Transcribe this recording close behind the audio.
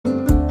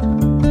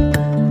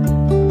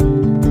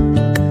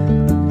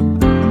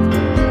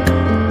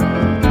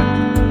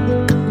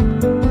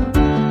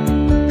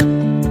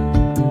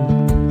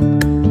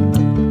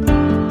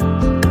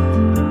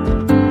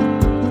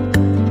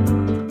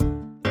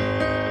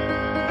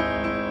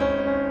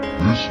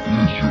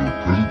is your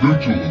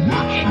presidential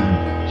election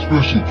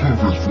special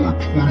coverage for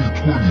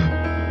 2020.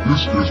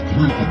 This is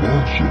Political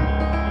Bomb Show,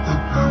 and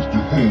here's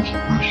the host,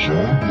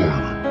 Rashawn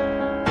Blyden.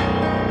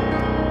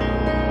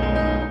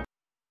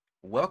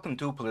 Welcome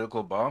to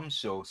Political Bomb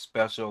Show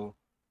special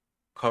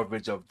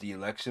coverage of the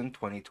election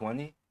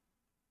 2020.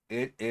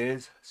 It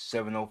is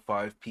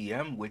 7:05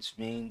 p.m., which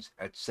means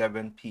at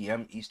 7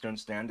 p.m. Eastern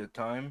Standard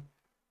Time,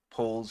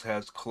 polls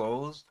has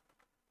closed.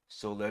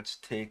 So let's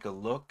take a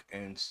look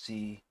and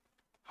see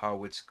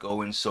how it's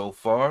going so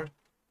far.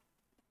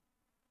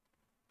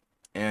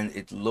 And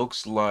it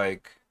looks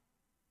like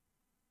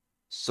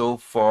so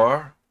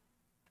far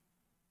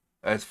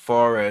as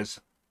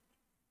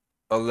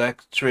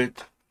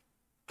electorate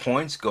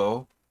points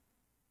go,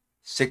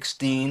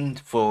 16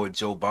 for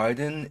Joe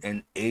Biden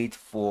and 8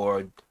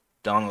 for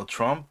Donald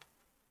Trump.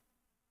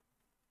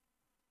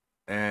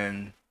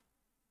 And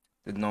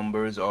the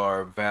numbers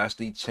are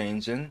vastly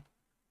changing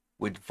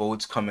with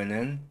votes coming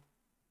in.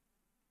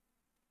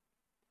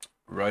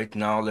 Right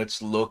now,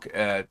 let's look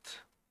at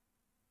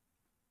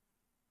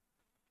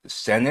the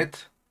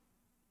Senate,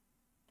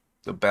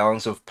 the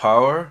balance of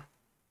power.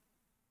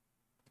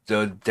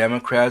 The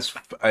Democrats,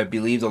 I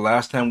believe the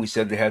last time we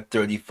said they had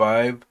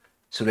 35,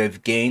 so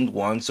they've gained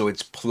one, so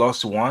it's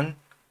plus one,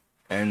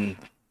 and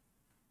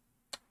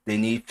they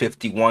need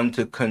 51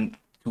 to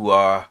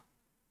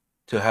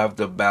have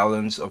the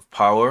balance of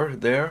power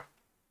there.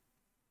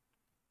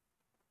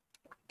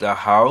 The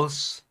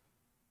House,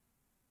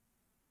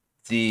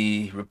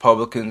 the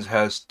Republicans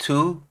has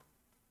 2,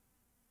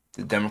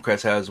 the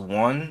Democrats has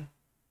 1.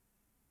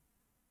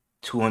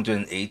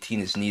 218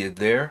 is needed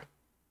there.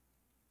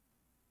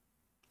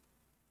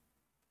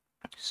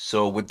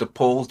 So with the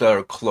polls that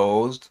are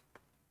closed,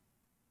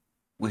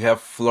 we have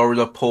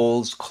Florida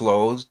polls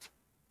closed,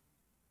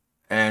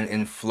 and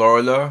in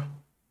Florida,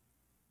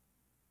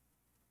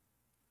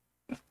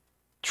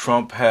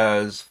 Trump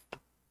has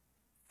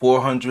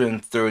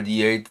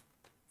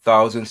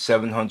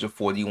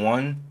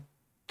 438,741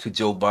 to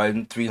Joe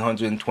Biden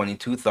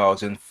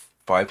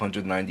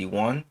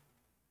 322,591.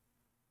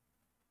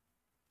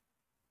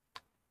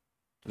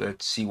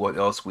 Let's see what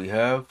else we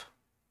have.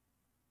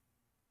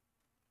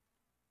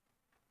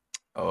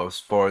 As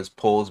far as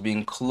polls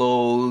being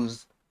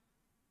closed,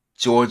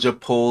 Georgia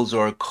polls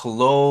are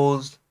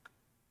closed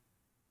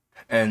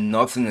and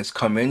nothing has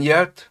come in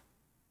yet.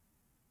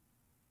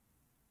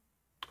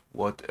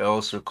 What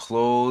else are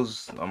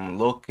closed? I'm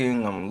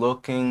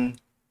looking.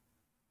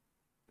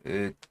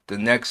 The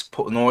next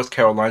North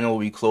Carolina will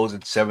be closed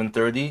at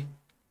 7:30.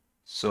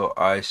 So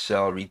I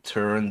shall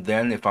return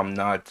then if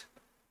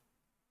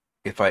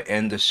I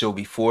end the show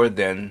before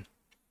then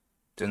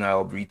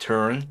I'll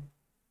return.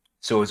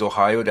 So is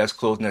Ohio, that's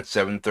closing at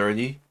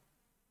 7:30.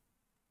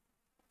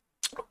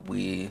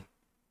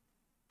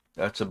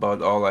 That's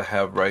about all I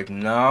have right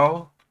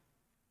now.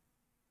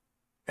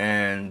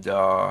 And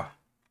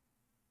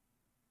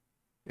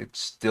it's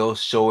still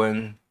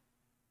showing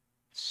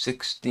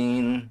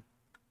 16.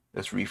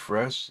 Let's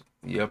refresh.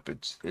 Yep,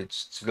 it's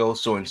still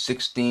showing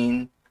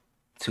 16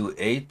 to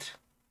 8.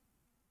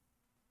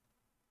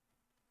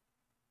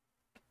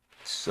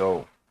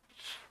 So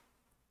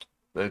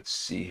let's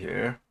see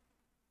here.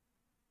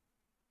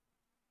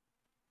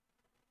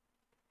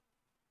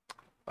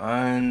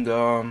 And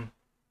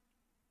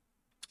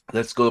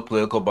let's go to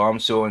Political Bomb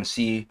Show and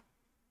see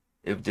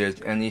if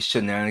there's any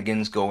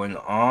shenanigans going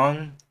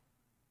on.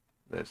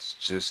 Let's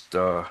just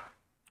do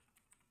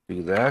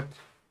that.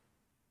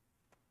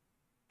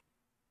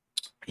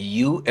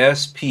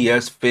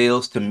 USPS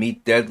fails to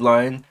meet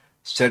deadline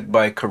set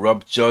by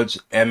corrupt Judge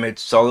Emmett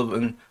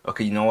Sullivan.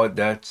 Okay, you know what?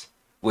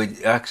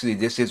 Actually,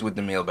 this is with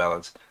the mail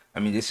ballots.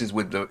 This is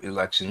with the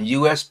election.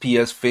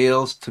 USPS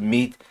fails to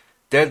meet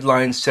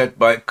deadline set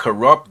by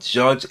corrupt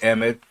Judge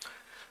Emmett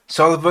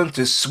Sullivan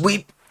to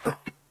sweep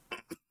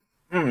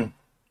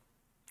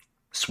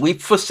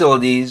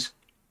facilities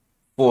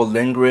for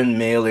lingering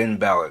mail-in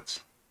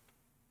ballots.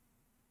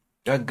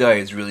 That guy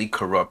is really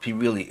corrupt. He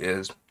really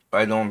is.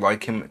 I don't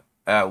like him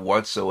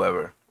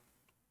whatsoever.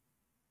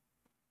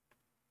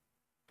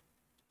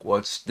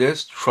 What's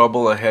this?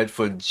 Trouble ahead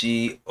for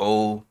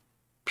GOP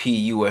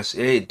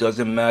USA. It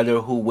doesn't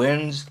matter who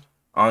wins.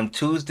 On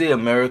Tuesday,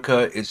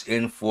 America is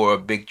in for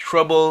big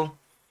trouble.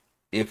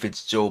 If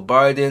it's Joe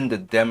Biden, the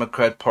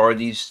Democrat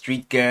Party's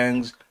street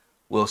gangs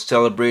will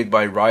celebrate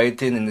by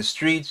rioting in the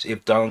streets.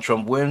 If Donald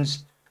Trump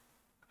wins,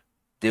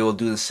 they will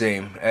do the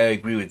same. I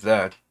agree with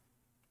that.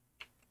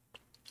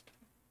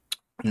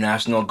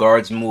 National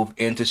Guards move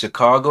into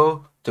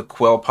Chicago to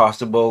quell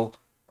possible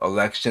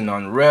election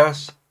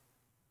unrest.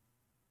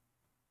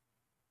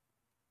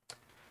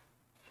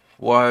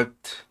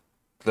 What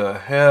the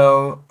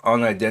hell?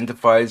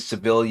 Unidentified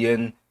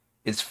civilian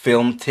is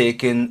filmed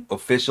taking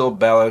official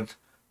ballot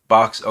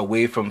box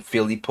away from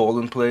Philly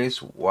polling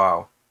place.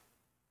 Wow.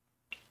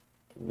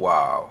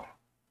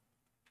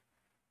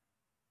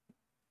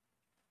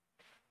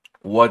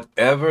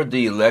 Whatever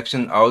the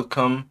election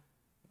outcome,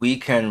 we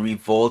can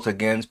revolt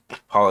against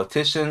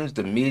politicians,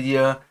 the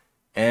media,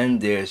 and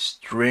their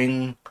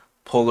string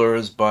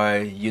pullers by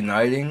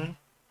uniting.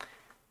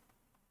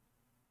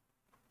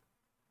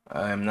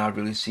 I'm not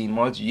really seeing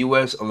much.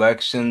 U.S.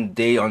 election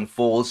day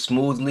unfolds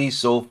smoothly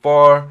so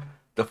far,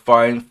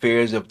 defying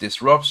fears of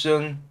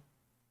disruption.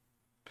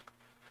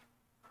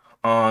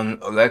 On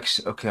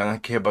election, okay, I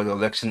don't care about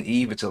election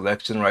eve. It's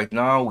election right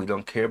now. We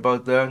don't care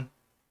about that.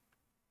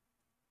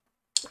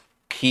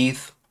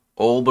 Keith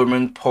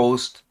Olbermann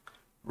posts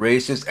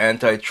racist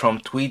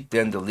anti-Trump tweet,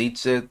 then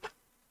deletes it.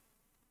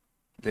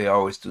 They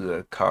always do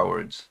that,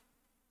 cowards.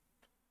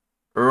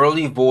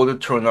 Early voter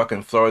turnout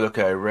in Florida.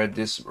 Okay, I read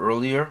this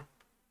earlier.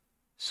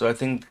 So I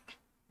think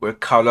we're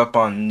caught up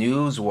on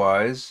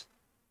news-wise.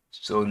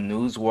 So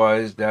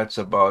news-wise, that's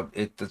about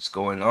it that's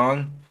going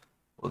on.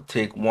 We'll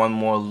take one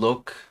more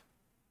look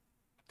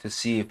to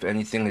see if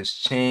anything has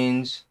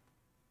changed.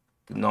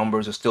 The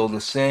numbers are still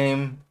the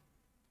same.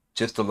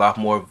 Just a lot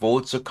more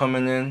votes are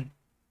coming in.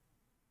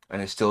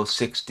 And it's still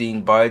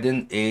 16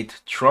 Biden,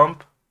 8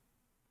 Trump.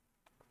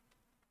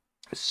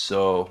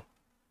 So,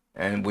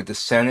 and with the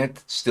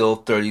Senate, still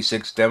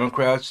 36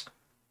 Democrats,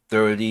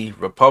 30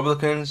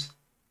 Republicans.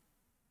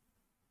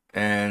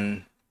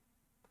 And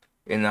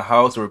in the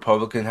House, the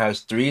Republican has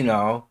 3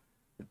 now.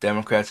 The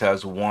Democrats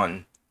has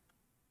 1.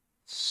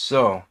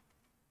 So,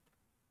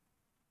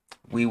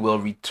 we will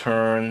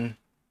return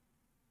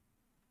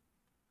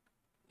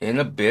in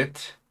a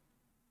bit.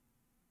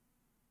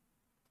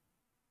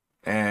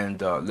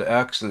 And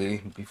actually,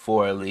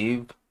 before I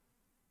leave,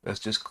 let's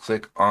just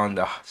click on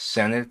the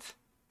Senate.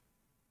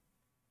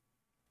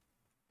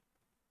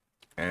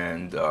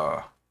 And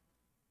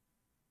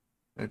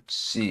let's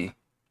see.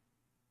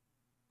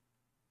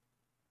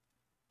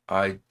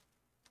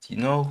 You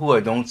know who I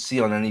don't see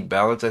on any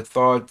ballots? I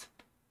thought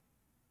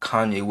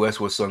Kanye West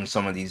was on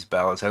some of these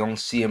ballots. I don't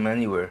see him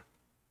anywhere.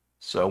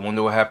 So I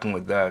wonder what happened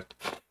with that.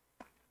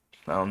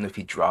 I don't know if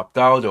he dropped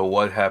out or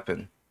what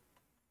happened.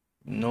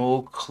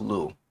 No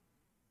clue.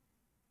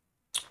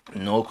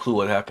 No clue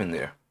what happened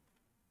there.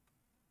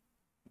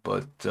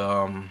 But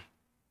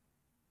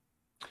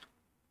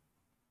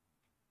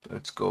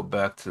let's go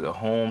back to the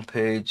home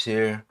page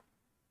here.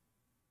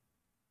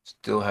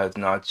 Still has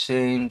not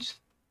changed.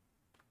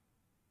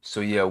 So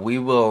yeah, we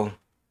will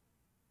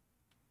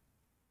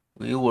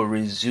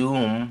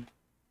resume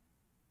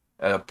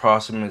at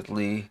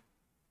approximately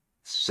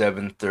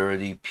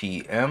 7:30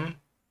 p.m.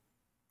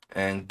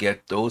 and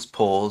get those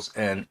polls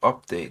and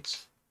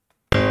updates.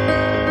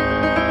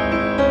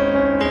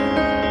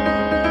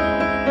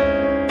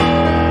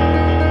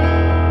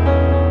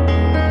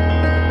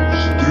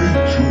 Stay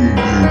tuned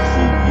in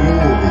for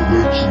more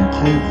election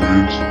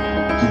coverage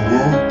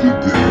throughout the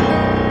day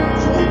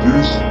for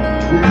this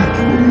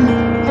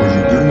 2020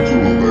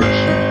 presidential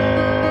election.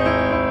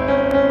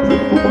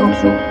 Critical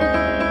Bombshell.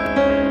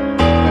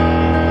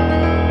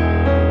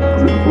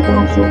 Critical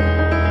Bombshell.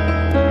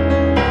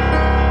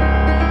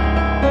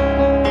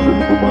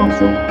 Critical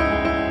Bombshell.